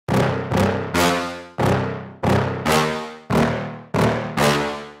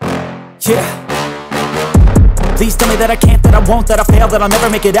yeah. Please tell me that I can't, that I won't, that I'll fail, that I'll never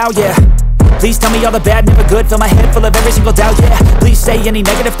make it out, yeah. Please tell me all the bad, never good, fill my head full of every single doubt, yeah. Please say any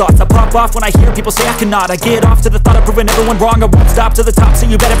negative thoughts, I pop off when I hear people say I cannot. I get off to the thought of proving everyone wrong, I won't stop to the top, so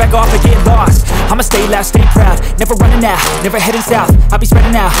you better back off and get lost. I'ma stay loud, stay proud, never running out, never heading south. I'll be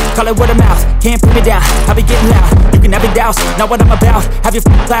spreading out, call it word of mouth, can't put me down, I'll be getting loud. You can have it douse, not what I'm about, have your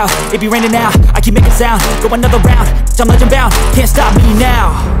f***ing cloud, it be raining now. I keep making sound, go another round, I'm legend bound, can't stop me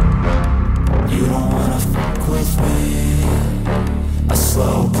now. You don't wanna fuck with me, a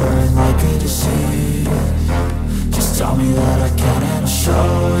slow burn like a disease. Just tell me that I can and I'll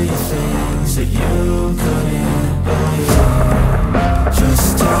show you things that you couldn't believe.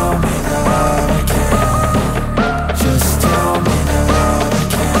 Just tell me that I can. Just tell me that I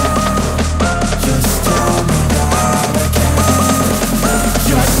can. Just tell me that I can.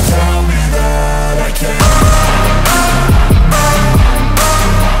 Just tell me that I can.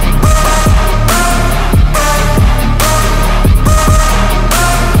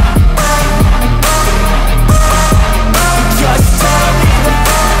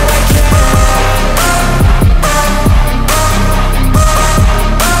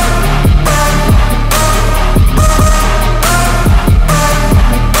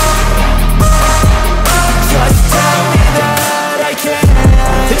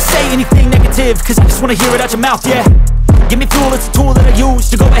 Cause I just wanna hear it out your mouth, yeah. Give me fuel, it's a tool that I use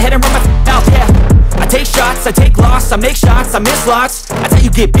to go ahead and run my mouth, yeah. I take shots, I take loss, I make shots, I miss lots. That's how you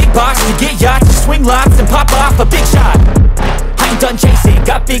get big box, you get yachts, you swing lots and pop off a big shot. I ain't done chasing,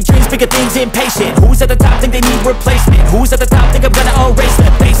 got big dreams, bigger things, impatient. Who's at the top think they need replacement? Who's at the top think I'm gonna erase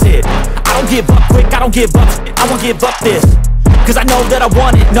them? Face it, I don't give up quick, I don't give up shit, I won't give up this. Cause I know that I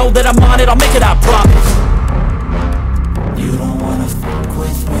want it, know that I'm on it, I'll make it, I promise. You don't want